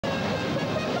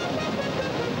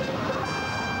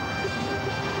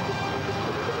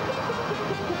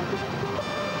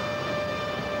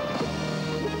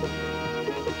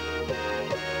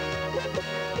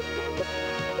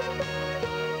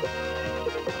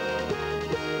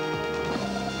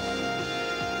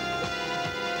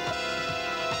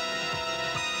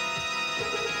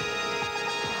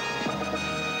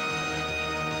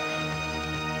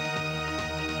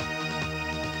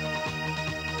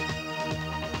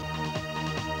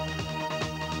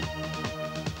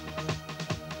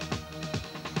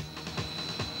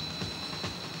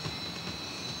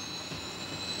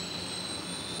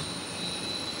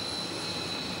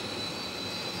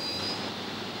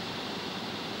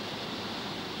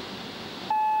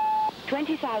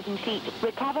20,000 feet.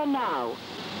 Recover now.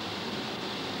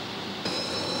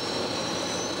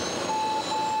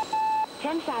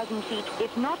 10,000 feet.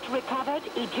 If not recovered,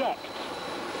 eject.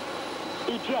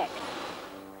 Eject.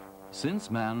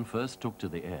 Since man first took to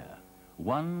the air,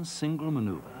 one single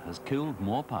maneuver has killed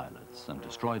more pilots and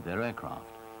destroyed their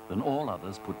aircraft than all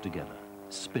others put together: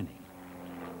 spinning.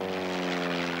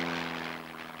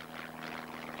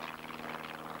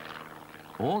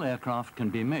 All aircraft can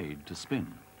be made to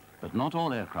spin, but not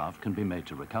all aircraft can be made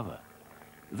to recover.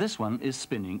 This one is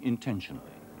spinning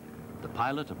intentionally. The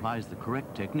pilot applies the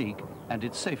correct technique and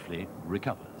it safely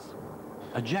recovers.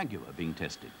 A Jaguar being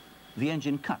tested. The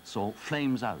engine cuts or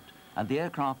flames out and the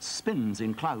aircraft spins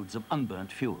in clouds of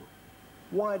unburnt fuel.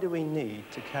 Why do we need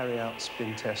to carry out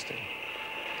spin testing?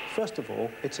 First of all,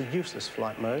 it's a useless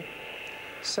flight mode.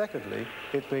 Secondly,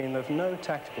 it's been of no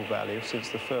tactical value since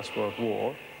the First World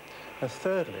War. And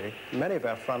thirdly, many of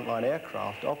our frontline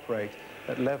aircraft operate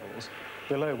at levels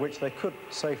below which they could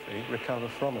safely recover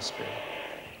from a spin.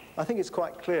 I think it's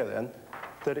quite clear then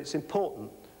that it's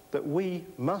important that we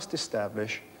must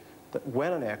establish that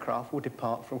when an aircraft will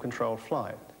depart from controlled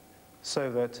flight,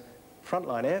 so that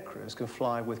frontline aircrews can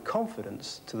fly with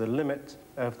confidence to the limit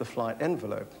of the flight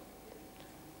envelope.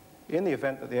 In the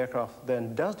event that the aircraft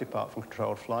then does depart from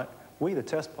controlled flight, we, the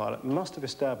test pilot, must have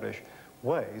established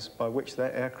ways by which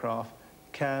that aircraft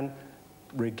can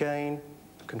regain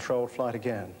controlled flight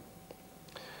again.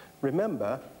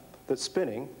 Remember that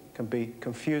spinning can be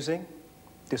confusing,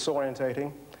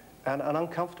 disorientating, and an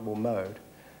uncomfortable mode,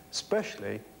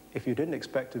 especially if you didn't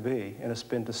expect to be in a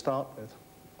spin to start with.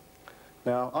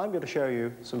 Now, I'm going to show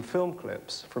you some film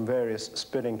clips from various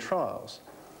spinning trials.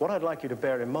 What I'd like you to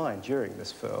bear in mind during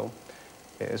this film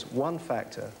is one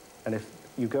factor, and if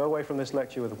you go away from this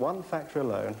lecture with one factor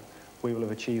alone, we will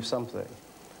have achieved something.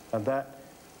 And that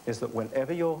is that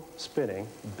whenever you're spinning,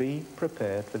 be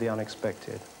prepared for the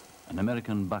unexpected. An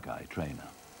American Buckeye trainer.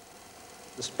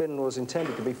 The spin was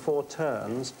intended to be 4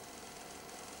 turns.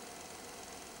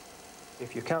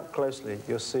 If you count closely,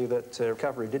 you'll see that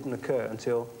recovery didn't occur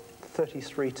until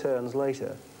 33 turns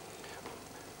later.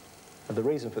 And the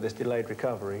reason for this delayed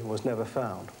recovery was never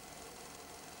found.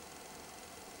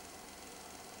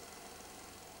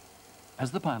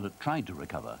 As the pilot tried to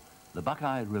recover, the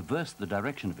Buckeye reversed the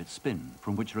direction of its spin,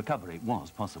 from which recovery was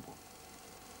possible.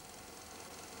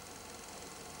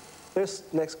 This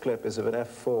next clip is of an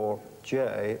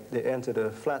F4J. It entered a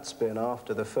flat spin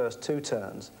after the first 2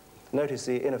 turns. Notice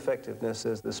the ineffectiveness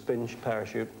of the spin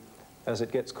parachute as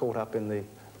it gets caught up in the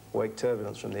wake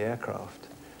turbulence from the aircraft.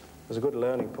 There's a good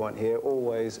learning point here.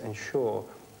 Always ensure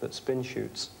that spin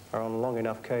chutes are on long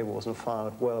enough cables and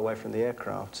fired well away from the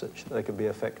aircraft such that they can be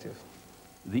effective.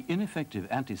 The ineffective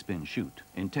anti-spin chute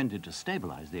intended to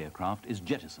stabilize the aircraft is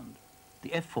jettisoned. The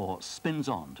F4 spins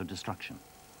on to destruction.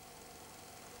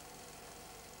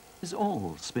 Is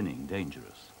all spinning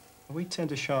dangerous? We tend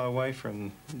to shy away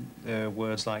from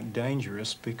words like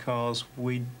dangerous because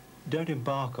we don't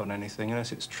embark on anything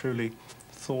unless it's truly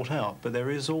thought out. But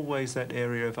there is always that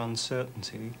area of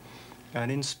uncertainty,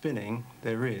 and in spinning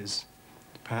there is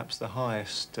perhaps the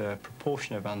highest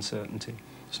proportion of uncertainty.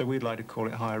 So we'd like to call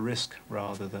it high risk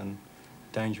rather than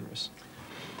dangerous.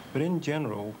 But in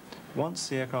general, once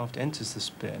the aircraft enters the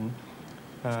spin,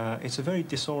 it's a very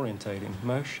disorientating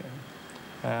motion,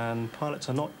 and pilots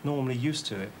are not normally used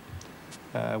to it,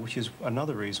 which is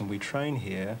another reason we train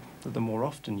here, that the more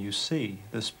often you see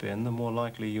the spin, the more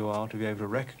likely you are to be able to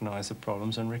recognize the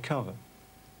problems and recover.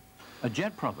 A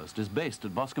jet provost is based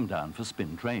at Boscombe Down for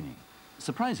spin training.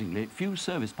 Surprisingly, few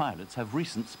service pilots have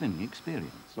recent spinning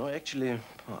experience. No, actually,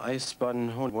 I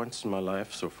spun only once in my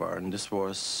life so far, and this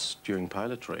was during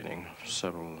pilot training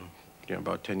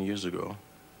about 10 years ago.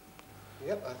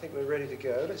 Yep, I think we're ready to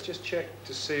go. Let's just check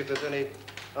to see if there's any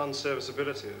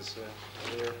unserviceabilities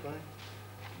in the airplane.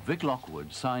 Vic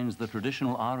Lockwood signs the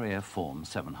traditional RAF Form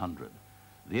 700.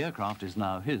 The aircraft is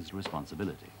now his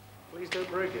responsibility. Please don't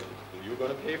break it. You're going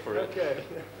to pay for it. Okay,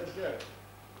 let's go.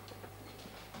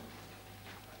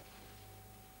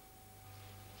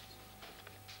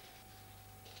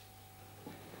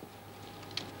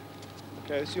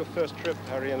 Okay, this is your first trip,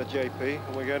 Harry, in the JP,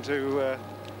 and we're going to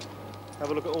have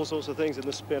a look at all sorts of things in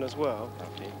the spin as well.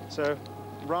 Okay. So,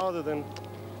 rather than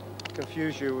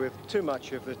confuse you with too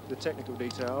much of the technical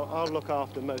detail, I'll look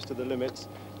after most of the limits,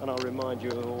 and I'll remind you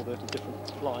of all the different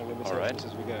flying limitations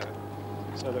as we go,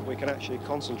 so that we can actually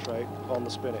concentrate on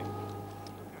the spinning.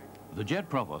 The Jet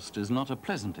Provost is not a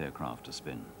pleasant aircraft to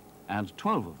spin, and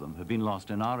 12 of them have been lost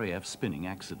in RAF spinning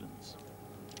accidents.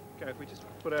 Okay, if we just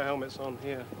put our helmets on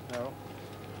here now.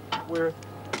 We're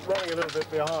running a little bit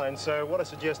behind, so what I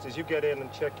suggest is you get in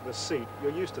and check the seat.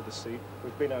 You're used to the seat.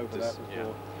 We've been over that before.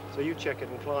 Yeah. So you check it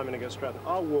and climb in and get strapped in.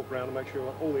 I'll walk around and make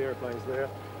sure all the airplane's there,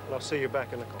 and I'll see you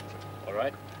back in the cockpit. All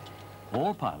right.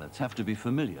 All pilots have to be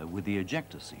familiar with the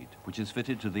ejector seat, which is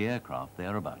fitted to the aircraft they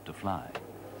are about to fly.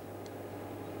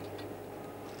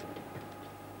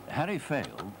 Harry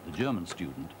Fail, the German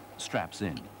student, straps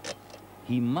in.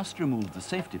 He must remove the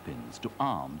safety pins to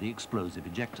arm the explosive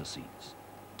ejector seats.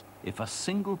 If a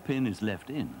single pin is left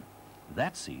in,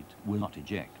 that seat will not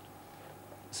eject.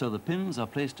 So the pins are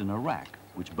placed in a rack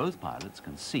which both pilots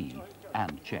can see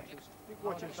and check.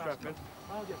 Watch him strap in.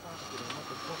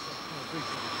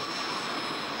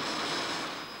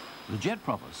 The Jet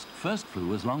Provost first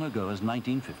flew as long ago as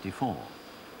 1954.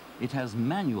 It has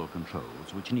manual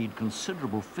controls which need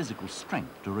considerable physical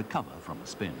strength to recover from a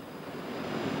spin.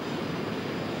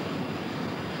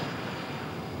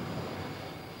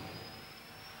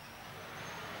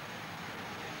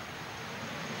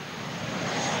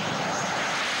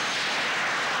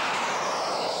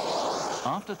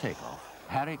 After takeoff,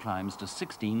 Harry climbs to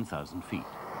 16,000 feet.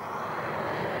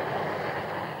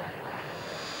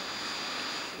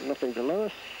 Nothing below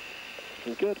us.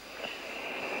 Good.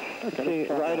 Okay,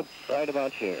 right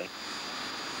about here.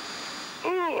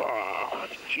 Oh,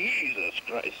 Jesus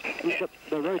Christ.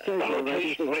 The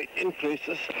rotation rate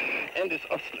increases and is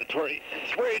oscillatory.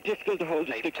 It's very difficult to hold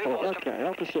the stick for. Okay,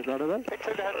 opposite rudder then.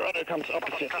 Rudder comes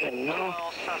opposite and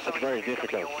now. It's very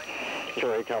difficult to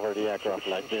recover the aircraft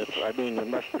like this. I mean, you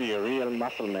must be a real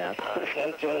muscle man.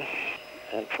 Center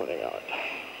and putting out.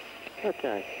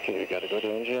 Okay. You got a good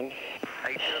engine.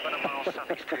 87 miles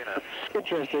southeast Vienna.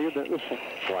 Interesting, isn't it?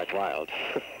 Quite wild.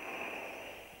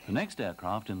 The next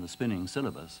aircraft in the spinning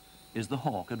syllabus is the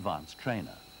Hawk Advanced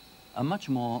Trainer, a much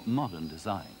more modern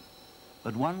design,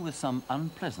 but one with some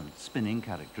unpleasant spinning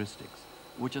characteristics,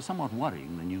 which are somewhat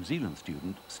worrying the New Zealand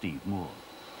student, Steve Moore.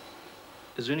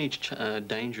 Is there any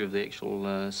danger of the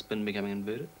actual spin becoming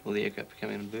inverted, or the aircraft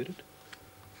becoming inverted?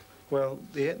 Well,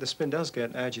 the spin does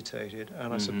get agitated,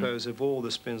 and I suppose of all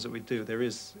the spins that we do,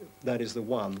 that is the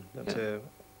one that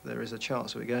there is a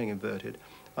chance of it going inverted.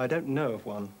 I don't know of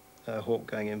one Hawk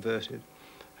going inverted.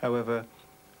 However,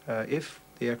 if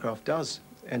the aircraft does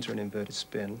enter an inverted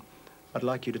spin, I'd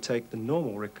like you to take the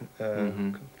normal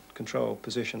control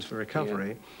positions for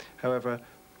recovery. However,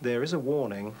 there is a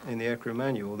warning in the aircrew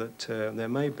manual that there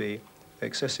may be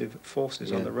excessive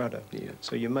forces on the rudder.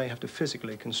 So you may have to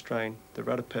physically constrain the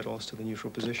rudder pedals to the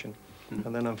neutral position.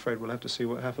 And then I'm afraid we'll have to see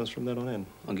what happens from then on in.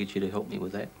 I'll get you to help me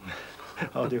with that.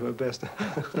 I'll do my best.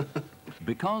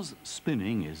 Because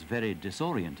spinning is very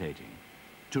disorientating,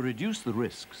 to reduce the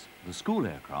risks, the school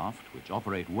aircraft, which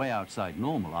operate way outside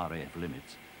normal RAF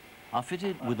limits, are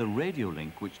fitted with a radio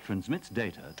link which transmits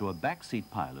data to a backseat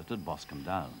pilot at Boscombe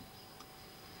Down.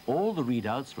 All the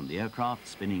readouts from the aircraft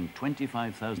spinning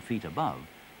 25,000 feet above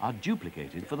are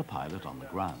duplicated for the pilot on the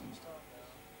ground.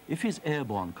 If his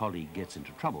airborne colleague gets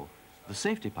into trouble, the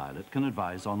safety pilot can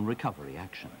advise on recovery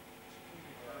action.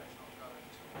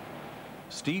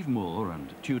 Steve Moore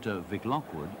and tutor Vic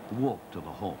Lockwood walk to the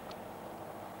Hawk.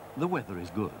 The weather is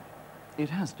good. It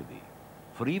has to be,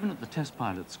 for even at the test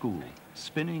pilot school,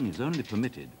 spinning is only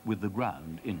permitted with the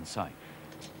ground in sight.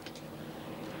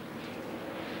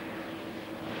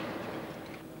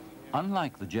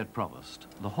 Unlike the Jet Provost,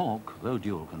 the Hawk, though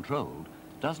dual-controlled,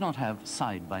 does not have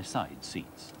side-by-side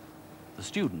seats. The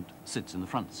student sits in the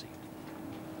front seat.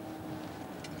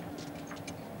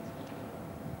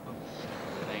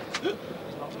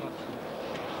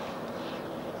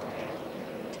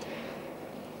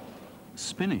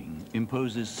 Spinning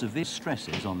imposes severe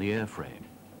stresses on the airframe,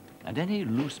 and any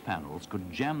loose panels could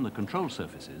jam the control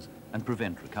surfaces and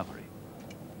prevent recovery.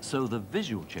 So the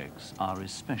visual checks are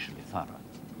especially thorough.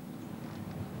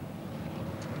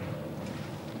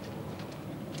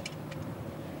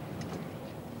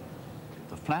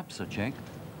 The flaps are checked,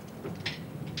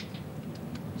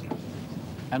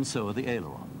 and so are the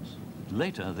ailerons.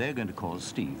 Later, they're going to cause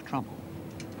Steve trouble.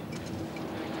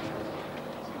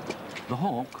 The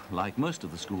Hawk, like most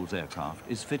of the school's aircraft,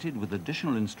 is fitted with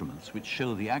additional instruments which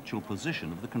show the actual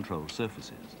position of the control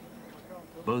surfaces.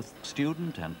 Both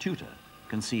student and tutor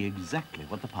can see exactly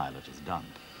what the pilot has done.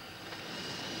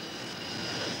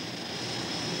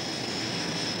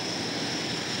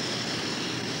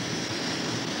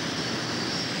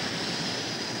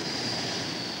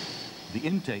 The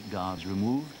intake guards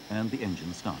removed and the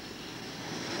engine started.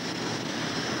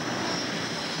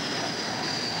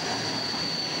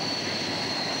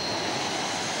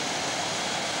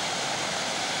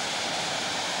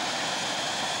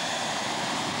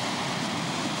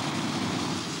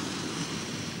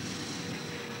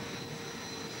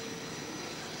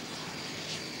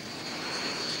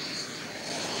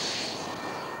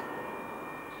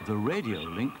 The radio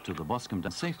link to the Boscombe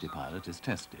Down safety pilot is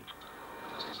tested.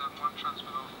 Testing 7-1,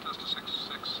 transmit on. Tester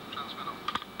 6-6, transmit on.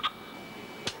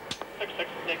 6-6,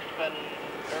 next spin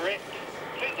direct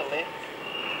to the left.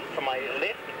 From my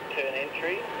left turn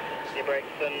entry, the brakes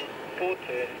in forward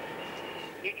turn.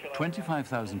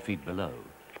 25,000 feet below,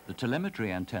 the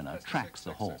telemetry antenna tracks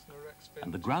the Hawk,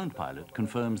 and the ground pilot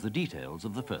confirms the details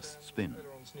of the first spin.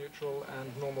 Neutral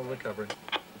and normal recovery.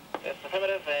 That's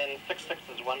affirmative, and 6-6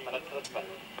 is 1 minute to the spin.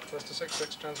 Tester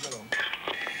 6-6, transmit on.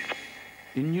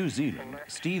 In New Zealand,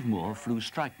 Steve Moore flew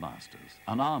Strike Masters,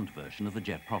 an armed version of the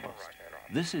Jet Provost.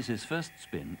 This is his first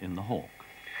spin in the Hawk.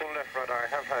 Full left rudder, I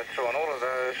have heard through on all of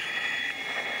those.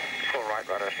 Full right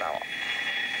rudder is now on.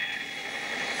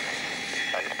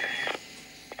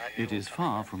 It is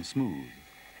far from smooth,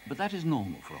 but that is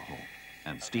normal for a Hawk,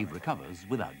 and Steve recovers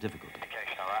without difficulty.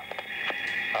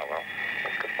 Oh well,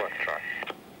 that's good work, try.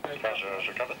 Passenger has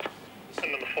recovered.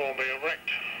 Spin number 4 will be erect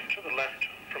to the left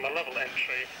from a level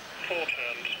entry, 4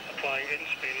 turns, applying in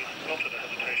spin, not at a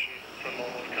hesitation, for a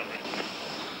normal recovery.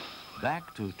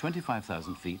 Back to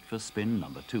 25,000 feet for spin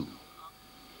number 2.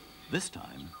 This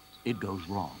time, it goes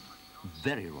wrong.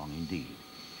 Very wrong indeed.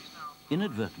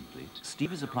 Inadvertently,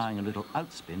 Steve is applying a little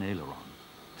outspin aileron,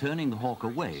 turning the Hawk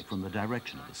away from the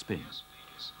direction of the spin.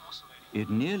 It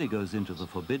nearly goes into the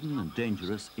forbidden and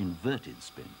dangerous inverted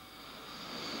spin.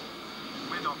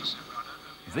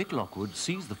 Vic Lockwood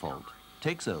sees the fault,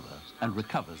 takes over, and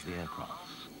recovers the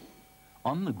aircraft.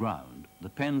 On the ground, the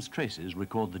pen's traces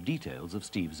record the details of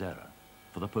Steve's error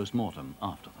for the post-mortem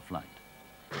after the flight.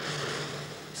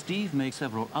 Steve makes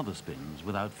several other spins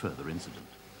without further incident,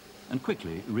 and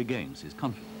quickly regains his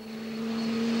confidence.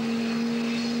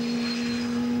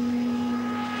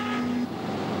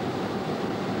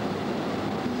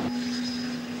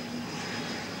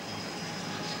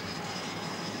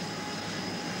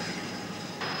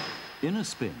 In a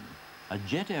spin, a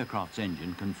jet aircraft's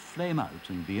engine can flame out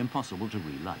and be impossible to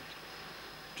relight.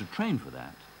 To train for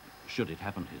that, should it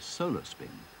happen his solo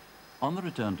spin, on the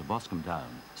return to Boscombe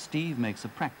Down, Steve makes a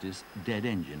practice dead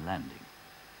engine landing.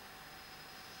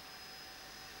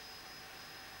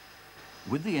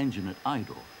 With the engine at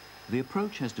idle, the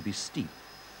approach has to be steep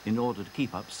in order to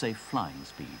keep up safe flying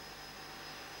speed.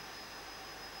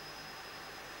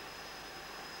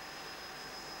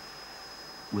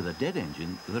 With a dead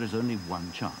engine, there is only one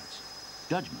chance.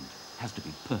 Judgment has to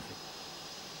be perfect.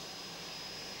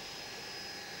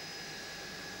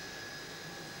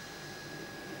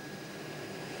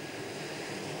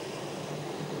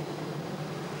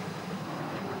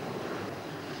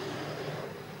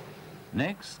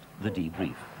 Next, the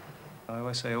debrief. I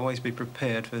always say always be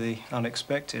prepared for the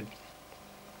unexpected.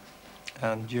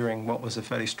 And during what was a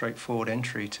fairly straightforward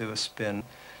entry to a spin,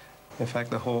 in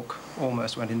fact, the Hawk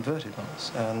almost went inverted on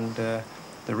us, and the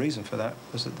reason for that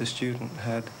was that the student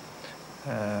had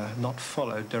not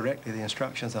followed directly the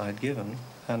instructions I had given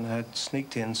and had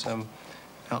sneaked in some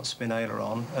outspin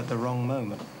aileron at the wrong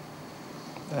moment.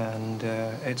 And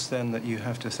it's then that you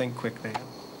have to think quickly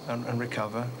and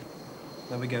recover.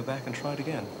 Then we go back and try it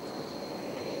again.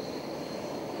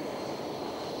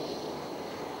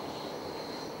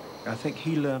 I think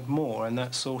he learned more in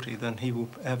that sortie than he will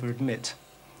ever admit.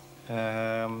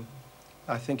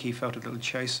 I think he felt a little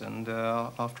chastened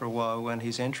after a while when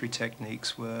his entry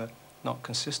techniques were not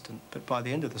consistent. But by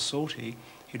the end of the sortie,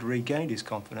 he'd regained his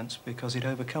confidence because he'd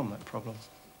overcome that problem.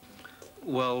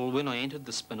 Well, when I entered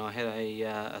the spin, I had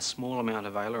a small amount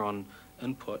of aileron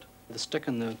input. The stick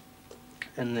in the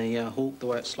Hawk, the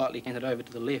way it's slightly canted over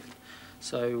to the left.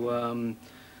 So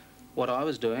what I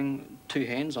was doing, 2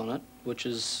 hands on it, which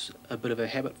is a bit of a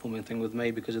habit-forming thing with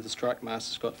me because of the Strike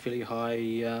Master's got fairly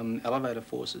high elevator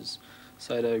forces.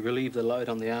 So to relieve the load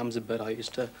on the arms a bit, I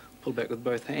used to pull back with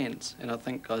both hands, and I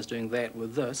think I was doing that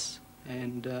with this,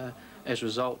 and as a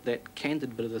result, that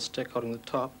canted bit of the stick holding the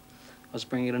top, I was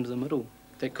bringing it into the middle.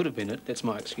 That could have been it. That's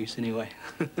my excuse anyway.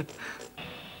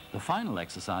 The final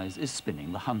exercise is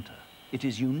spinning the Hunter. It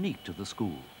is unique to the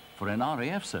school. For an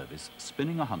RAF service,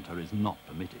 spinning a Hunter is not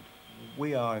permitted.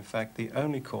 We are, in fact, the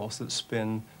only course that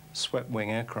spin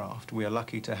swept-wing aircraft. We are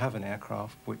lucky to have an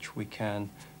aircraft which we can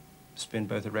spin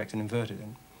both erect and inverted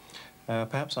in.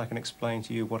 Perhaps I can explain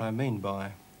to you what I mean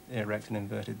by erect and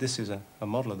inverted. This is a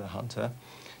model of the Hunter.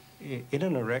 In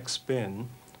an erect spin,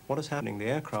 what is happening? The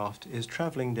aircraft is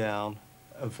travelling down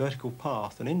a vertical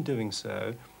path, and in doing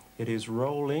so, it is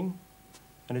rolling,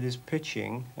 and it is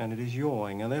pitching, and it is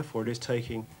yawing, and therefore it is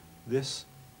taking this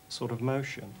sort of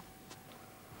motion.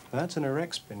 That's an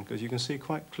erect spin, because you can see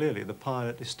quite clearly the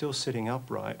pilot is still sitting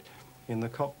upright in the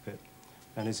cockpit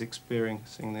and is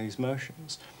experiencing these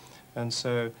motions. And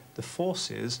so the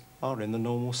forces are in the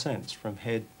normal sense, from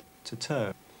head to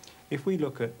toe. If we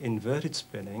look at inverted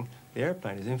spinning, the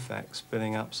airplane is in fact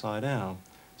spinning upside down.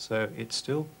 So it's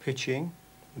still pitching,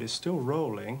 it is still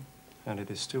rolling, and it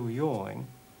is still yawing,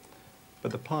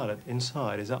 but the pilot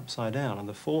inside is upside down and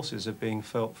the forces are being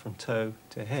felt from toe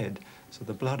to head, so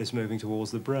the blood is moving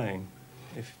towards the brain.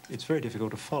 It's very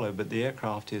difficult to follow, but the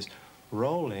aircraft is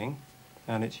rolling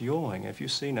and it's yawing. If you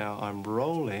see now, I'm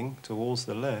rolling towards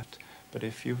the left, but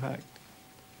if you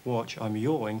watch, I'm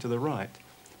yawing to the right.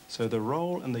 So the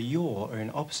roll and the yaw are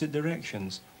in opposite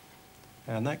directions,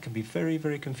 and that can be very,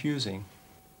 very confusing.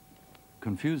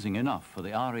 Confusing enough for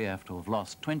the RAF to have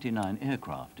lost 29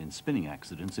 aircraft in spinning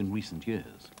accidents in recent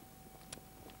years.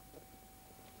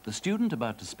 The student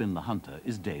about to spin the Hunter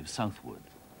is Dave Southwood.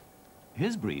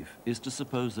 His brief is to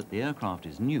suppose that the aircraft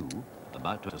is new,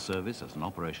 about to service as an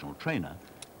operational trainer,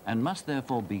 and must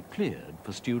therefore be cleared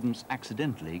for students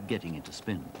accidentally getting into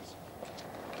spins.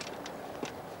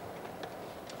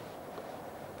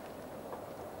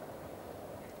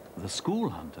 The school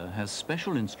Hunter has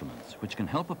special instruments which can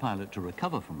help a pilot to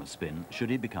recover from a spin should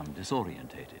he become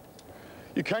disorientated.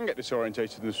 You can get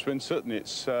disorientated in the spin. Certainly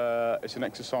it's an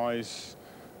exercise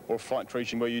or a flight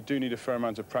training where you do need a fair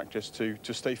amount of practice to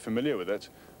stay familiar with it.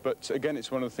 But again,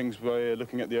 it's one of the things we're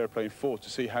looking at the airplane for, to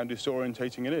see how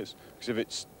disorientating it is. Because if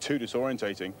it's too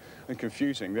disorientating and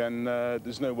confusing, then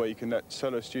there's no way you can let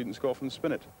solo students go off and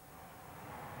spin it.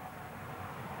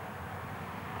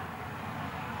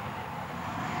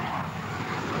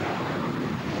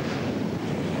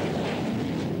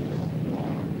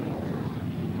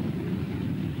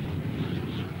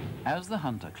 As the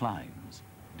Hunter climbs,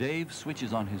 Dave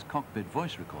switches on his cockpit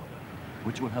voice recorder,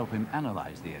 which will help him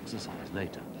analyze the exercise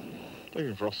later.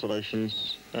 Looking for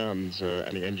oscillations and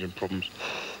any engine problems,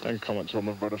 and comments on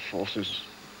the rudder forces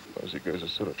as it goes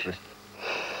oscillatory.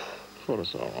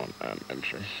 Quarters are on and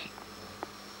entry.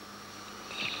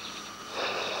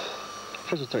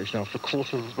 Hesitation after a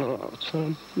quarter of a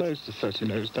turn, nose to 30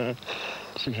 nose down.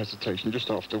 Some hesitation just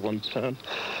after one turn.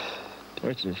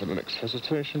 Waiting for the next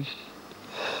hesitation.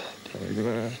 Going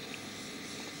there.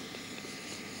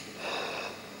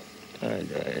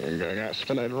 And going out,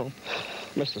 spin aileron.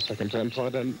 Missed the second turn,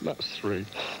 slide in, that's 3.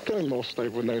 Going more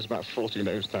stable, nose about 40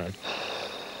 nose down.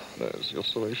 There's the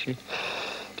oscillation.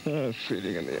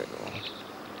 Feeding in the aileron.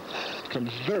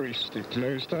 Comes very steep,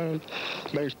 nose down.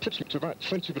 Nose pitching to about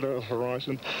 20 below the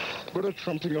horizon. Rudder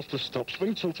trumping off the stops.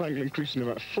 Wing tilt angle increasing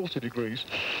about 40 degrees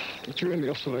during the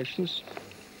oscillations.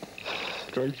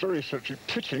 Going very essentially,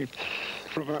 pitching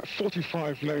for about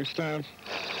 45 nose down.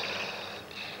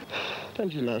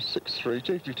 Engine now 6.3,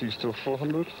 JPT still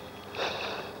 400.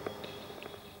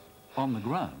 On the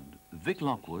ground, Vic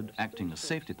Lockwood, acting as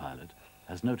safety pilot,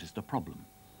 has noticed a problem.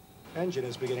 Engine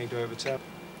is beginning to overtap.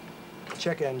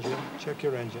 Check engine, check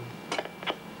your engine.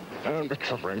 And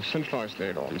recovering, centralised the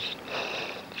ailerons.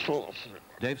 Full off.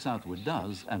 Dave Southwood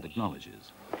does and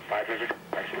acknowledges.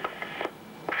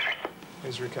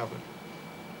 Is recovered.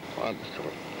 And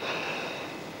recovered.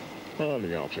 Well, the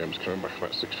RPM's coming back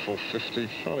about 6,450.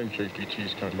 I think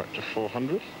JPT's coming back to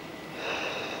 400.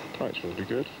 Tights will be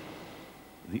good.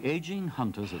 The aging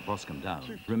Hunters at Boscombe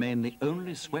Down remain the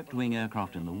only swept-wing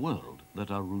aircraft in the world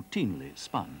that are routinely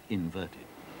spun inverted.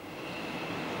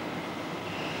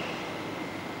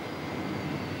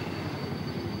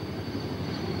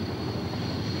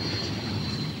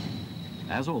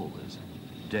 As always,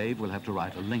 Dave will have to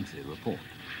write a lengthy report.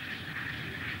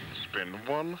 Spin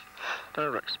 1,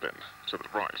 direct spin to the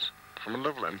right from a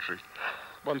level entry,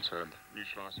 1 turn,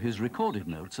 neutralise. His recorded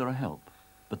notes are a help,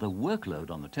 but the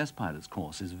workload on the test pilot's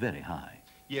course is very high.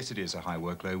 Yes, it is a high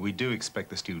workload. We do expect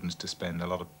the students to spend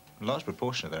a large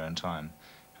proportion of their own time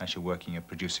actually working at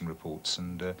producing reports,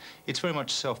 and it's very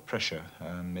much self-pressure.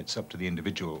 It's up to the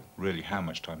individual, really, how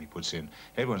much time he puts in.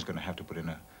 Everyone's going to have to put in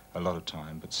a lot of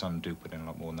time, but some do put in a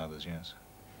lot more than others, yes.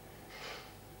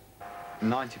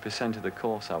 90% of the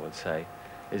course, I would say,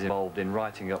 is involved in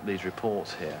writing up these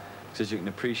reports here. Because as you can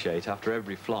appreciate, after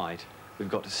every flight, we've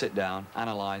got to sit down,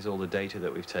 analyse all the data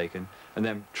that we've taken, and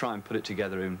then try and put it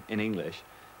together in English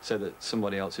so that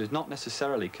somebody else who's not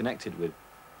necessarily connected with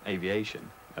aviation,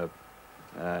 a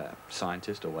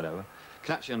scientist or whatever,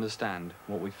 can actually understand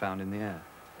what we found in the air.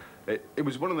 It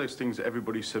was one of those things that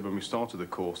everybody said when we started the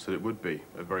course that it would be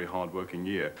a very hard-working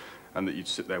year, and that you'd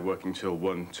sit there working till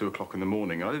 1, 2 o'clock in the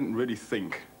morning. And I didn't really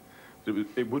think that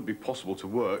it would be possible to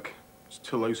work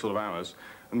till those sort of hours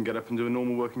and get up and do a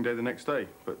normal working day the next day.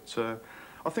 But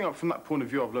I think from that point of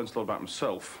view, I've learned a lot about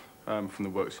myself from the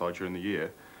work side during the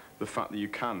year. The fact that you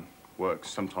can work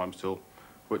sometimes till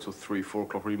 3, 4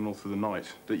 o'clock, or even all through the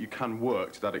night. That you can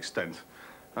work to that extent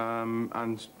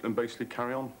and basically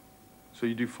carry on. So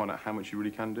you do find out how much you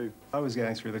really can do. I was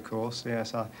going through the course,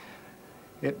 yes.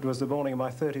 It was the morning of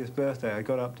my 30th birthday. I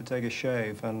got up to take a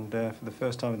shave, and for the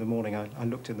first time in the morning, I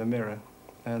looked in the mirror,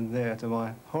 and there, to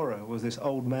my horror, was this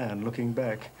old man looking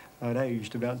back. I'd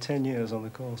aged about 10 years on the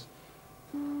course.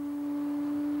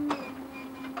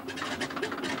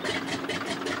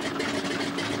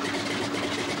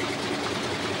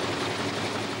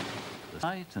 The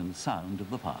sight and sound of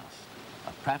the past,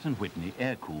 a Pratt & Whitney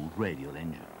air-cooled radial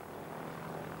engine.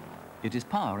 It is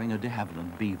powering a de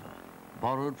Havilland Beaver,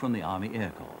 borrowed from the Army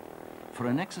Air Corps, for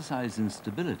an exercise in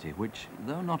stability which,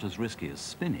 though not as risky as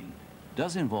spinning,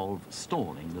 does involve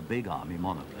stalling the big Army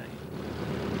monoplane.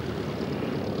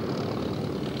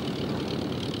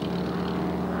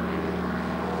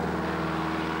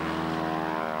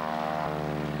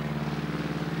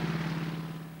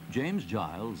 James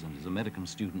Giles and his American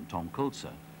student Tom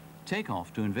Colzer take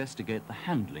off to investigate the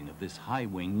handling of this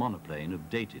high-wing monoplane of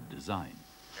dated design.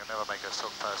 You'll never make a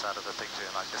silk purse out of a thing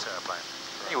like this airplane.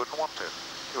 You wouldn't want to.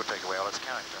 It would take away all its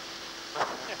character.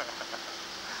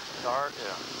 The heart,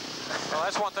 yeah. Well,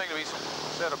 that's one thing to be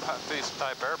said about these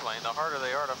type airplane. The harder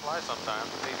they are to fly sometimes,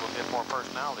 people get more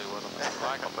personality with them. They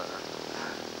like them better.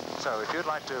 So if you'd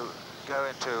like to go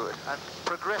into a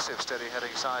progressive steady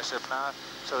heading side shift now,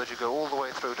 so that you go all the way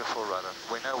through to full rudder.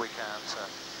 We know we can, so.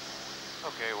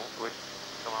 Okay, well, we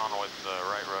come on with the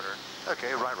right rudder.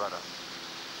 Okay, right rudder.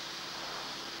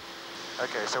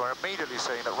 Okay, so we're immediately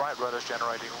seeing that right rudder's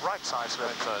generating right side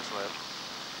slip. Right side slip.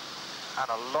 And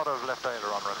a lot of left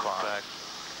aileron required. Back.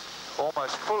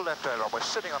 Almost full left aileron. We're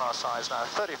sitting on our sides now,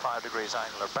 35 degrees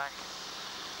angle of bank.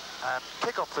 And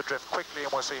kick off the drift quickly,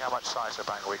 and we'll see how much side slip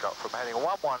angle we got from heading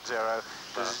 110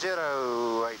 to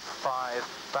 085,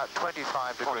 about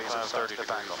 25 degrees of side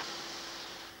slip angle.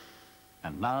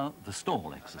 And now the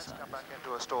stall exercise. Let's come back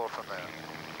into a stall from there.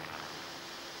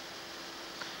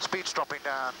 Speed's dropping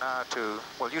down now to,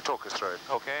 well, you talk us through it.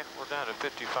 Okay, we're down to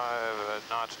 55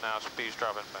 knots now. Speed's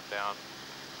dropping back down.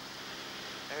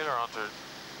 Ailerons are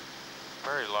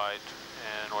very light,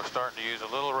 and we're starting to use a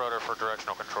little rudder for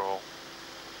directional control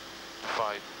to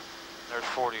fight. There's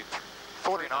 40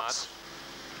 knots.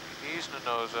 Easing the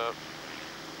nose up.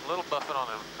 A little buffet on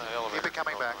the elevator. Keep it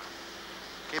coming back.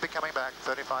 Keep it coming back,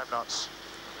 35 knots.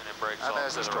 And then it brakes and off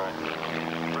there's to the the stall.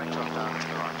 right. Brakes off down to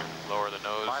the right. Lower the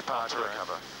nose. My power to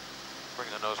recover. Bring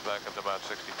the nose back up to about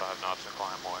 65 knots and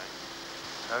climb away.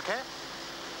 Okay.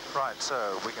 Right,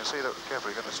 so we can see that,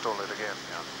 carefully, you're going to stall it again.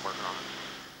 Yeah, working on it.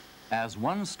 As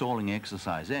one stalling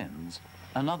exercise ends,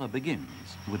 another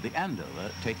begins, with the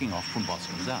Andover taking off from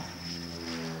Boston Down.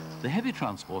 The heavy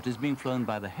transport is being flown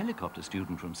by the helicopter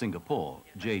student from Singapore,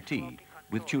 JT,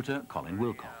 with tutor Colin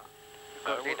Wilcock.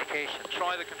 Got the indication.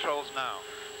 Try the controls now.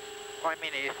 What I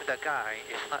mean is the guy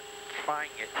is not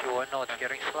flying it, you are not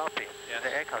getting sloppy. Yes.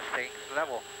 The aircraft staying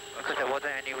level. That's because there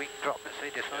wasn't any wing drop, so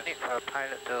there's no need for a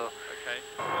pilot to... Okay.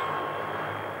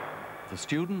 The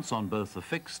students on both the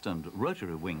fixed and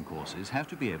rotary wing courses have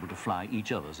to be able to fly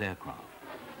each other's aircraft.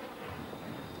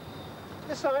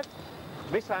 This side.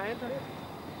 This side.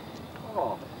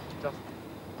 Oh, just...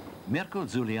 Mirko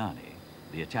Zuliani,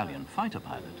 the Italian fighter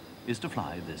pilot, is to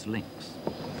fly this Lynx.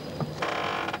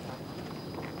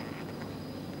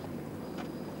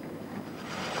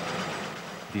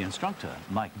 The instructor,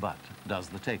 Mike Butt, does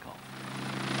the takeoff.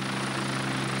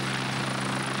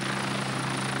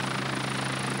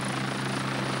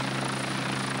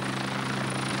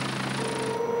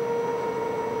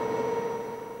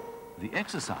 The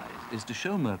exercise is to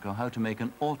show Mirko how to make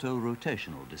an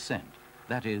auto-rotational descent,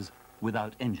 that is,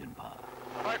 without engine power.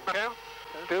 Right, Mirko,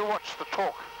 do watch the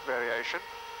torque variation,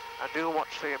 and do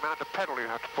watch the amount of pedal you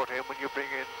have to put in when you bring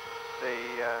in the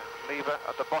lever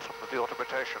at the bottom of the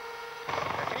auto-rotation.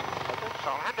 Okay, so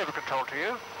I'll hand over control to you,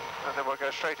 and then we'll go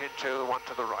straight into the one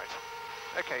to the right.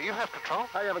 Okay, you have control.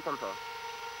 I have control.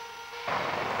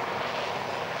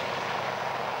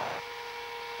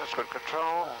 That's good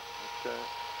control.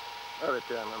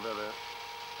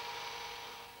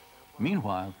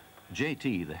 Meanwhile,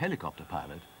 JT, the helicopter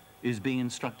pilot, is being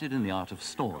instructed in the art of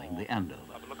stalling the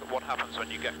Andover. Have a look at what happens when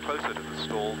you get closer to the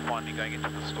stall, finally going into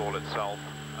the stall itself,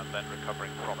 and then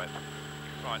recovering from it.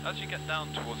 Right, as you get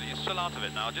down towards it, you're still out of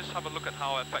it now, just have a look at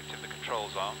how effective the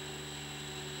controls are.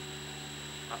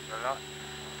 That's a lot.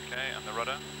 Okay, and the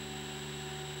rudder.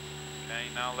 Okay,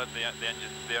 now let the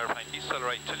airplane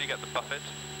decelerate till you get the buffet.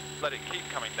 Let it keep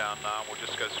coming down now, and we'll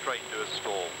just go straight into a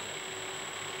stall.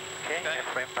 Okay,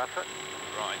 airframe buffet.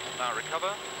 Right, now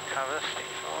recover. Cover, stick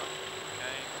forward.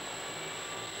 Okay.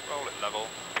 Roll it level.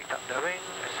 Pick up the wing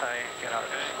as I get out of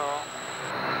the stall.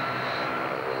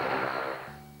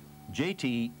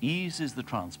 JT eases the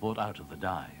transport out of the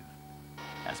dive.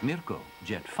 as Mirko,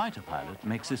 jet fighter pilot,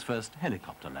 makes his first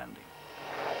helicopter landing.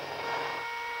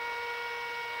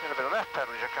 Get a bit of left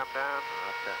pedal as you come down.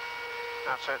 Okay.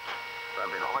 That's it.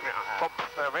 Bump.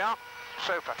 There we are.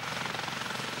 Super.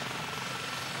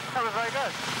 That was very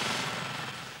good.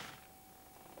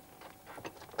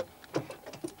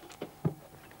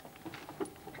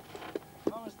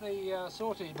 How was the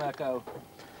sortie, Mirko?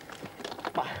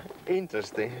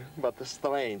 Interesting, but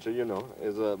strange, you know.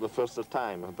 It's the first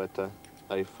time that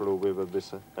I flew with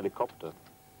this helicopter.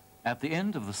 At the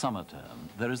end of the summer term,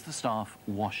 there is the staff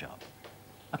wash-up,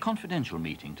 a confidential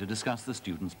meeting to discuss the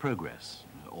students' progress,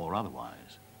 or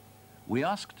otherwise. We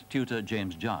asked tutor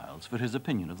James Giles for his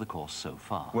opinion of the course so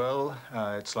far. Well,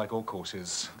 it's like all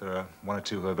courses. There are one or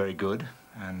two who are very good,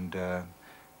 and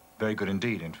very good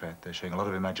indeed, in fact. They're showing a lot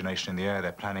of imagination in the air,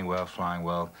 they're planning well, flying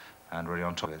well, and really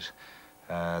on top of it.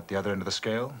 At the other end of the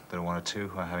scale, there are one or two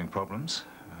who are having problems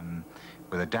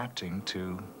with adapting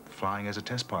to flying as a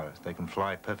test pilot. They can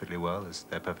fly perfectly well,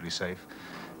 they're perfectly safe,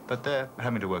 but they're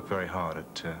having to work very hard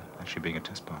at actually being a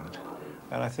test pilot.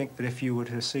 And I think that if you were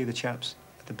to see the chaps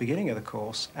at the beginning of the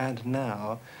course and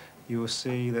now, you will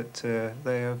see that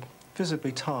they are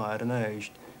visibly tired and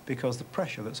aged because the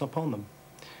pressure that's upon them.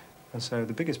 And so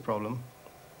the biggest problem,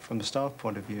 from the staff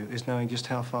point of view, is knowing just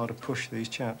how far to push these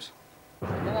chaps.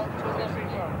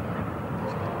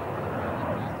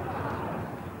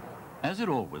 As it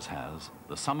always has,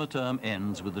 the summer term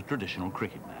ends with the traditional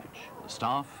cricket match, the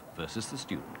staff versus the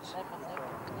students.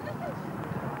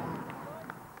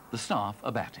 The staff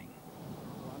are batting.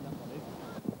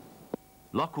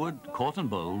 Lockwood caught and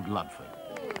bowled Ludford.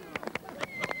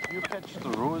 You catch the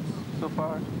roads so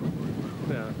far?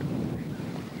 Yeah.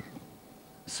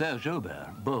 Serge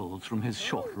Aubert bowls from his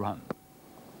short run.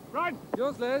 Right,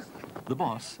 yours, Les. The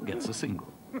boss gets a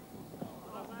single.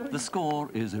 The score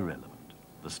is irrelevant.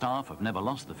 The staff have never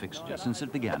lost the fixture since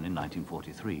it began in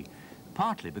 1943,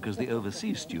 partly because the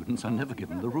overseas students are never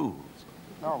given the rules.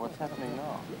 No, what's happening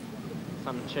now?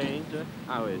 Some change?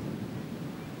 How is it?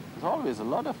 There's always a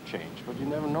lot of change, but you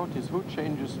never notice who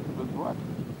changes with what.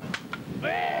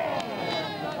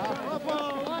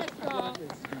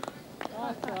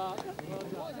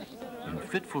 In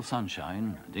fitful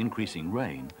sunshine and increasing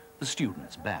rain, the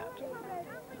students bat.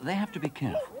 They have to be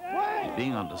careful,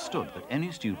 being understood that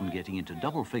any student getting into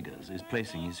double figures is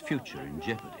placing his future in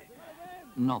jeopardy.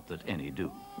 Not that any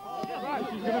do.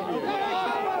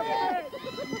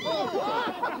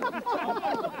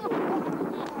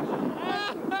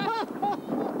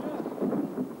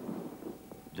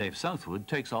 Dave Southwood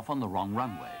takes off on the wrong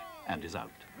runway and is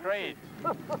out. Great.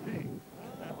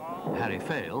 Harry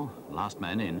Fail, last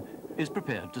man in, is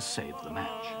prepared to save the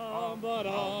match.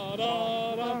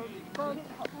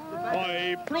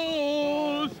 I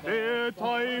prosit,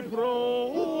 I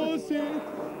prosit.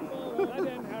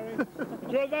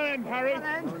 Do that end, Harry.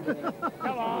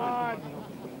 Come on.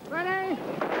 Ready?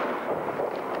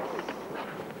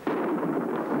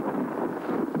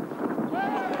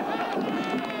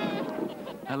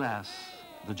 Alas,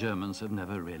 the Germans have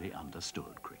never really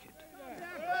understood cricket.